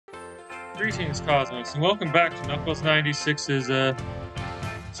Greetings, Cosmos, and welcome back to Knuckles 96's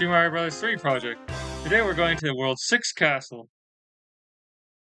Super Mario Bros. 3 project. Today we're going to the World 6 Castle.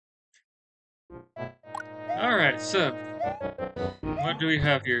 Alright, so, what do we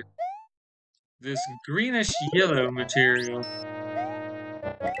have here? This greenish-yellow material.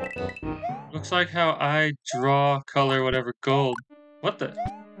 Looks like how I draw, color, whatever, gold. What the?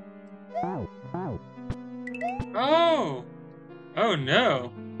 Oh! Oh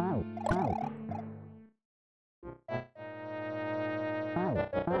no!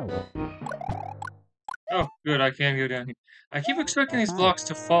 Oh, good, I can go down here. I keep expecting these blocks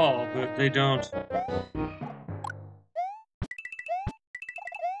to fall, but they don't.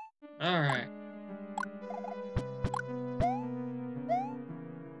 Alright.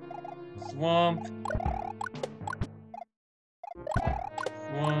 Swamp.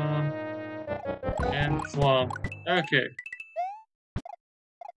 Swamp. And swamp. Okay.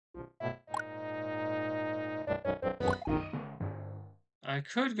 I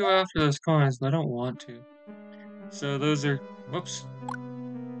could go after those coins, but I don't want to. So those are, whoops,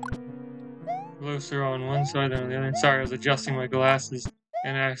 closer on one side than on the other. Sorry, I was adjusting my glasses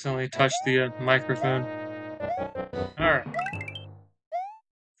and accidentally touched the microphone. Alright.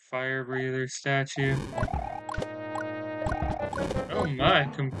 Fire breather statue. Oh my,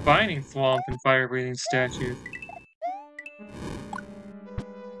 combining swamp and fire breathing statues.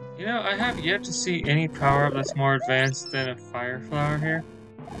 You know, I have yet to see any power-up that's more advanced than a fire flower here.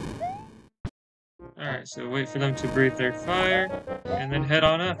 Alright, so wait for them to breathe their fire, and then head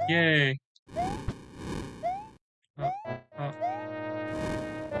on up, yay! Oh, oh.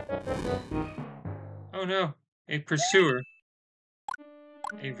 Oh no, a pursuer.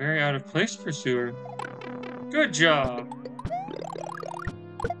 A very out-of-place pursuer. Good job!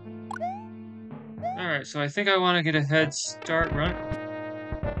 Alright, so I think I want to get a head start run.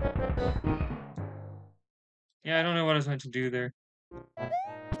 Yeah, I don't know what I was meant to do there.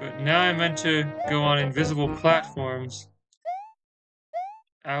 But now I'm meant to go on invisible platforms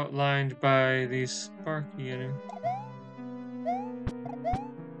outlined by these sparky enemies.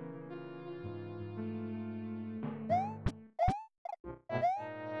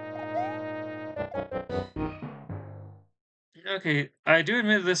 Okay, I do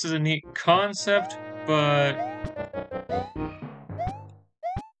admit this is a neat concept, but...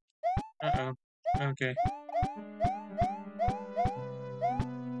 Uh-oh. Okay.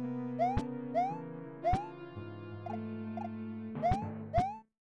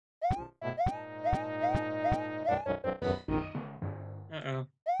 Uh-oh.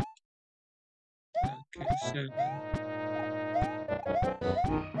 Okay, so...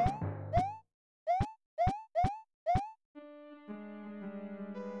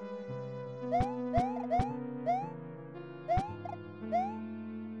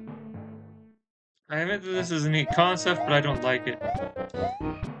 I admit that this is a neat concept, but I don't like it.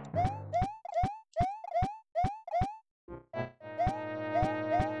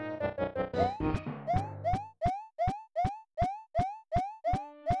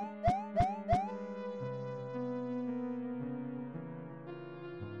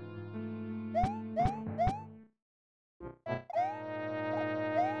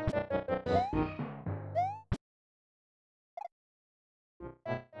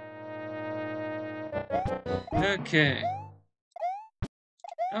 Okay.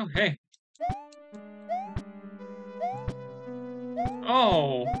 Oh, hey.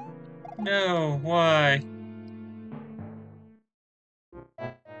 Oh! No, why?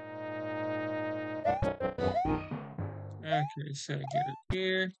 Okay, so get it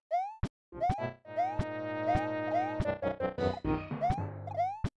here.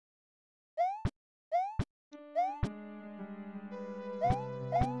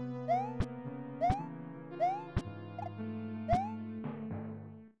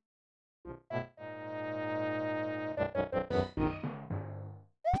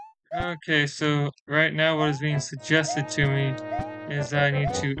 Okay, so right now what is being suggested to me is I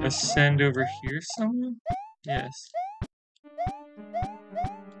need to ascend over here somewhere? Yes.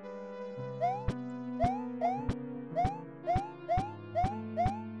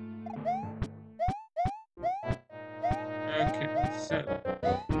 Okay, so...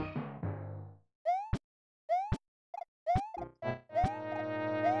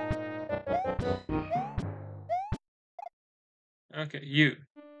 Okay, you.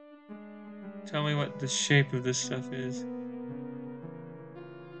 Tell me what the shape of this stuff is.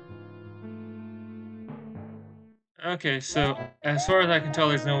 Okay, so as far as I can tell,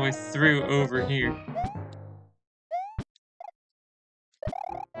 there's no way through over here.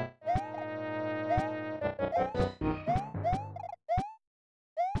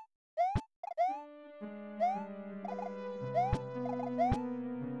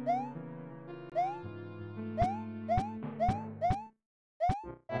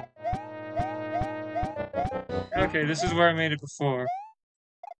 Okay, this is where I made it before.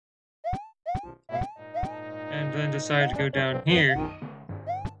 And then decided to go down here.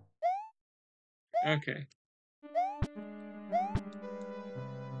 Okay.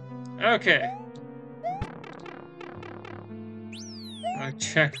 Okay. A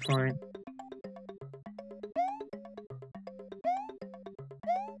checkpoint.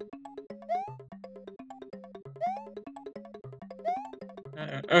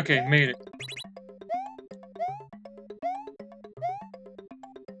 Okay, made it.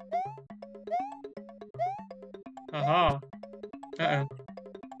 Haha. Uh-oh.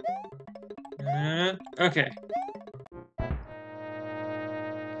 Okay.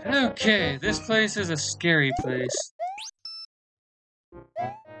 Okay, this place is a scary place.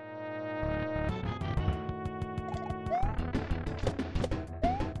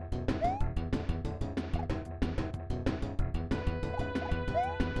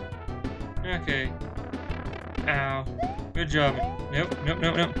 Okay. Ow. Good job. Nope, nope,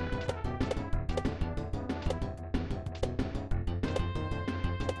 nope, nope.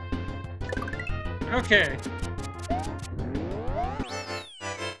 Okay.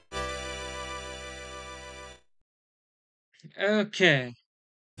 Okay.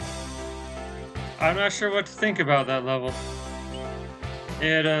 I'm not sure what to think about that level.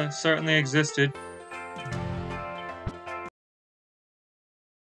 It, certainly existed.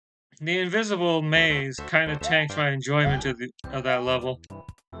 The invisible maze kind of tanked my enjoyment of that level.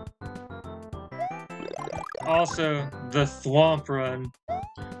 Also, the thwomp run.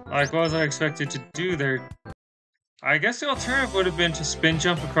 Like, what was I expected to do there? I guess the alternative would have been to spin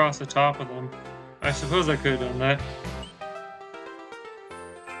jump across the top of them. I suppose I could have done that.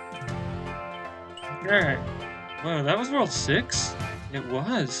 Alright. Whoa, that was World 6? It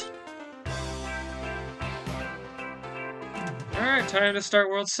was. Alright, time to start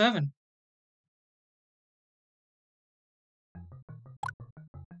World 7.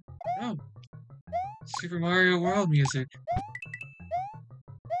 Oh. Super Mario World music.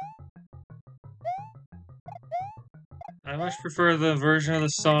 I much prefer the version of the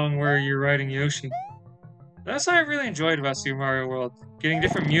song where you're riding Yoshi. That's what I really enjoyed about Super Mario World, getting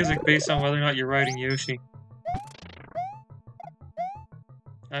different music based on whether or not you're riding Yoshi.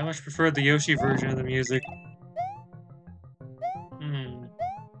 I much preferred the Yoshi version of the music.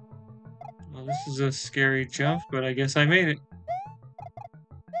 Well, this is a scary jump, but I guess I made it.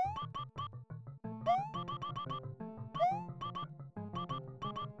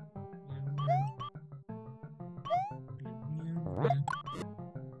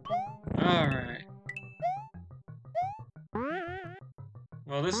 Alright.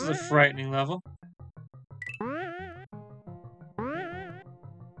 Well, this is a frightening level.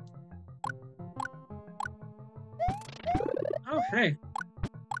 Oh, hey.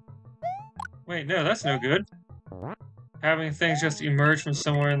 Wait, no, that's no good. Having things just emerge from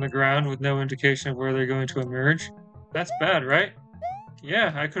somewhere in the ground with no indication of where they're going to emerge. That's bad, right?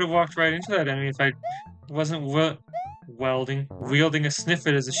 Yeah, I could have walked right into that enemy if I wasn't wielding a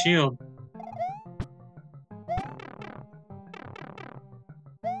sniffet as a shield.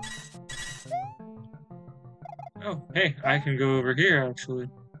 Oh, hey, I can go over here, actually.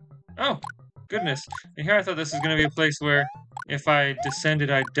 Oh, goodness. And here I thought this was going to be a place where if I descended,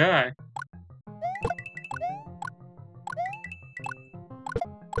 I'd die.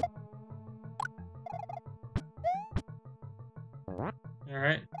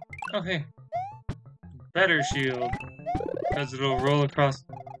 Alright. Oh, hey. Better shield. Because it'll roll across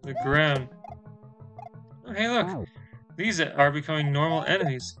the ground. Oh, hey, look. These are becoming normal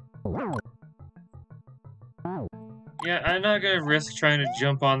enemies. Yeah, I'm not gonna risk trying to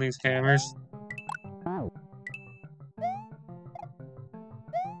jump on these hammers.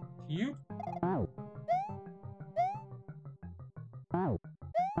 You?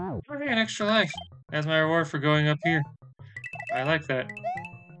 Okay, an extra life. As my reward for going up here. I like that.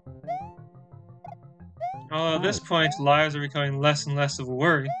 Although at this point, lives are becoming less and less of a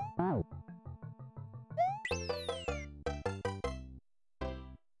worry.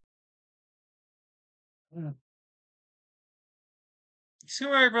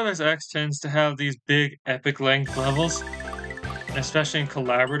 Super Mario Bros. X tends to have these big epic length levels, especially in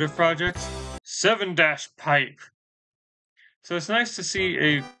collaborative projects. 7-pipe! So it's nice to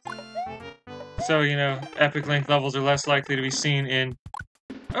see so, you know, epic length levels are less likely to be seen in...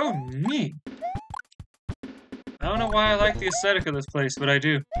 Oh, neat! I don't know why I like the aesthetic of this place, but I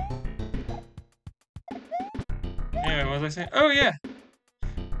do. Anyway, what was I saying? Oh, yeah!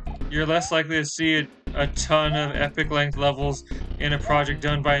 You're less likely to see a ton of epic length levels in a project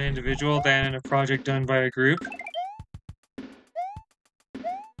done by an individual than in a project done by a group.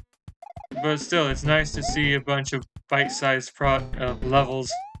 But still, it's nice to see a bunch of bite-sized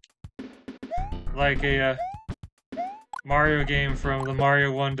levels. Like a Mario game from the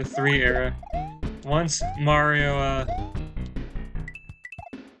Mario 1 to 3 era. Once Mario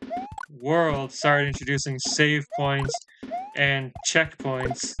World started introducing save points and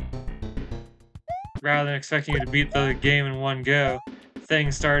checkpoints, rather than expecting you to beat the game in one go,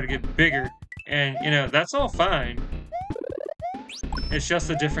 things started to get bigger. And, you know, that's all fine. It's just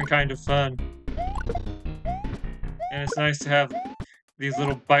a different kind of fun. And it's nice to have these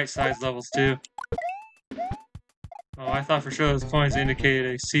little bite-sized levels, too. Oh, I thought for sure those coins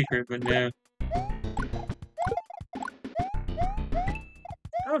indicated a secret, but no.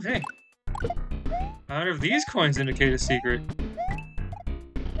 Oh, hey. I wonder if these coins indicate a secret.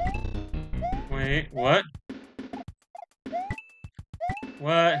 Wait, what?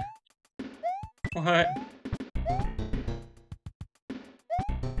 What? What?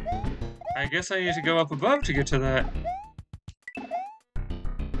 I guess I need to go up above to get to that.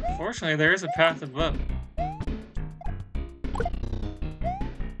 Fortunately, there is a path above.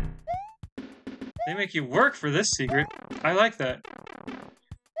 They make you work for this secret. I like that.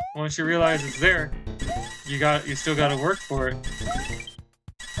 Once you realize it's there, you still gotta work for it.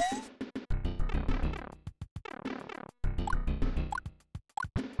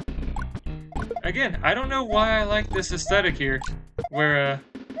 Again, I don't know why I like this aesthetic here, where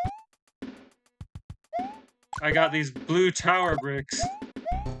I got these blue tower bricks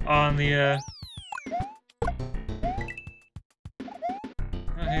on the Oh,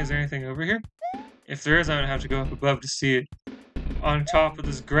 hey, is there anything over here? If there is, I'm gonna have to go up above to see it. On top of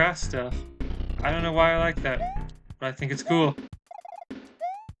this grass stuff. I don't know why I like that, but I think it's cool.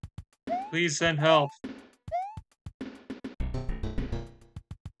 Please send help.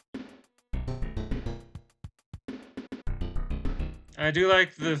 I do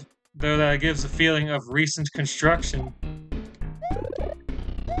like though that it gives a feeling of recent construction.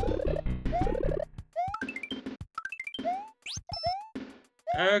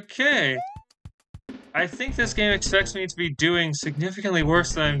 Okay. I think this game expects me to be doing significantly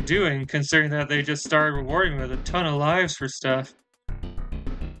worse than I'm doing, considering that they just started rewarding me with a ton of lives for stuff.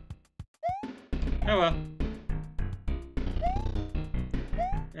 Oh well.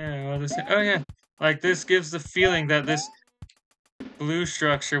 Yeah, well, oh yeah. Like, this gives the feeling that this blue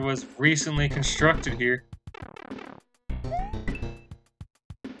structure was recently constructed here.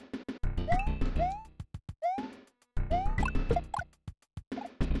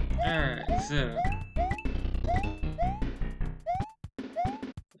 Alright, so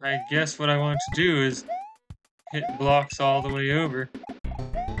I guess what I want to do is hit blocks all the way over.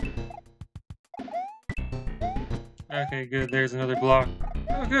 Okay, good, there's another block.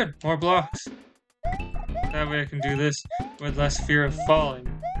 Oh good, more blocks. That way I can do this with less fear of falling.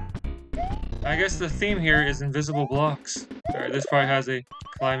 I guess the theme here is invisible blocks. Alright, this probably has a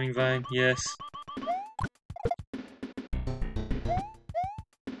climbing vine, yes.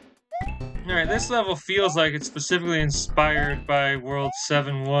 Alright, this level feels like it's specifically inspired by World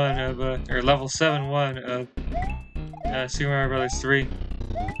 7-1 of, or Level 7-1 of Super Mario Bros. 3.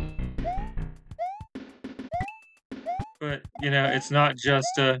 But, you know, it's not just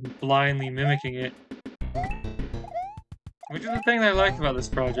blindly mimicking it. Which is the thing that I like about this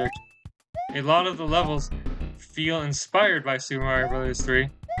project. A lot of the levels feel inspired by Super Mario Bros. 3,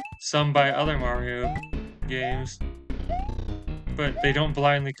 some by other Mario games, but they don't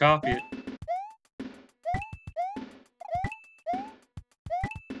blindly copy it.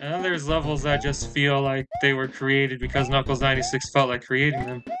 And then there's levels that just feel like they were created because Knuckles 96 felt like creating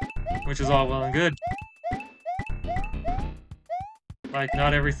them, which is all well and good. Like,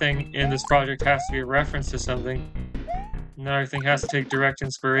 not everything in this project has to be a reference to something. Not everything has to take direct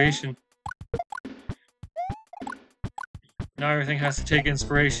inspiration. Not everything has to take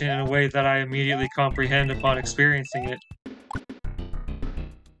inspiration in a way that I immediately comprehend upon experiencing it.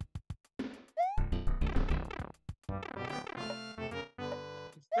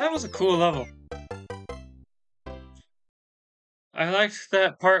 That was a cool level. I liked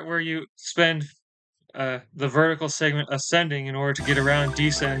that part where you spend the vertical segment ascending in order to get around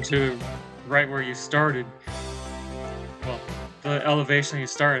descend to right where you started. Well, the elevation you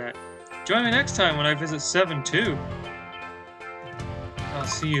start at. Join me next time when I visit 7-2. I'll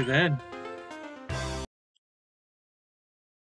see you then.